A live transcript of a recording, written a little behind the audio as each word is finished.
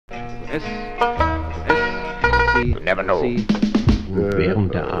S, C, You never know. C.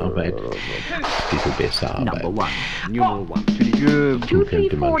 Während der Arbeit ein bisschen besser Number arbeiten. 1, numeral 1.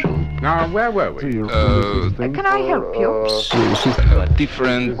 Könnte man schon. Now, where were we? Can I help you?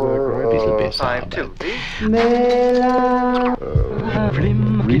 Different. Ein bisschen besser 5-2, arbeiten.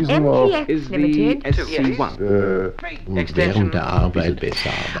 MTX Is the Limited. SC1. Und während der Arbeit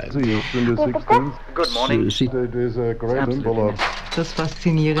besser arbeiten. Good morning. Das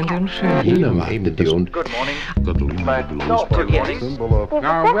Faszinierende und Schöne. Unerwartete und Good morning. Good morning.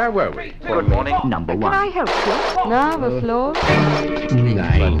 Now, where were we? Good morning. Number Can I 1. help you? Na, was los?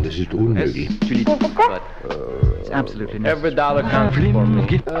 nein, das ist unmöglich. It's absolutely necessary. Every dollar counts for me.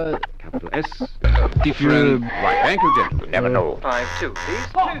 Capital S. Different. Right. Thank you, gentlemen. You never know. 5-2,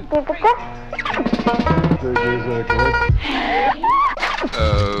 please.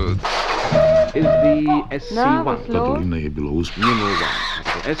 Is the Na, was SC1. los? Numeral 1.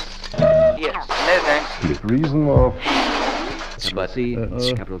 Capital S. Yes. No thanks. Capital C.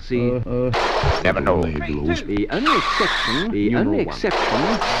 Capital C. Never know. The only exception.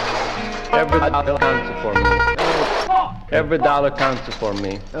 Every dollar counts for me. Every dollar counts for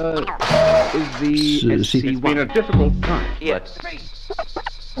me. Is the It's SC1. a difficult time. Yes.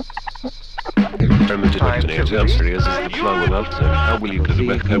 How will you put it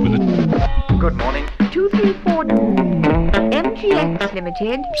back over the... Good morning. 234 MTX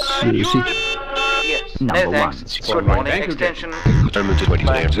Limited. Yes. No Number thanks. 1. Good morning. Thank you, Extension. How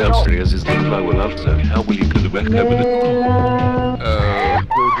will you put it back over the...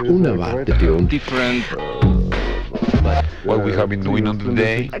 Unerwartete und Different. What we have been doing on the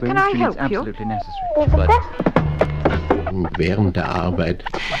day. Can I It's help you? absolutely necessary. während der Arbeit.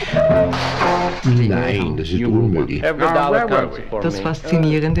 Nein, das ist unmöglich. Every dollar counts for Das me.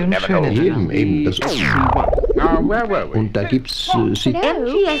 Faszinierende und Schöne daran. Eben, das. Now, where were we? Und da gibt's sie.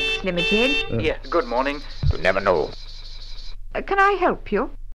 MTX Limited. Yes. Good morning. You never know. Can I help you?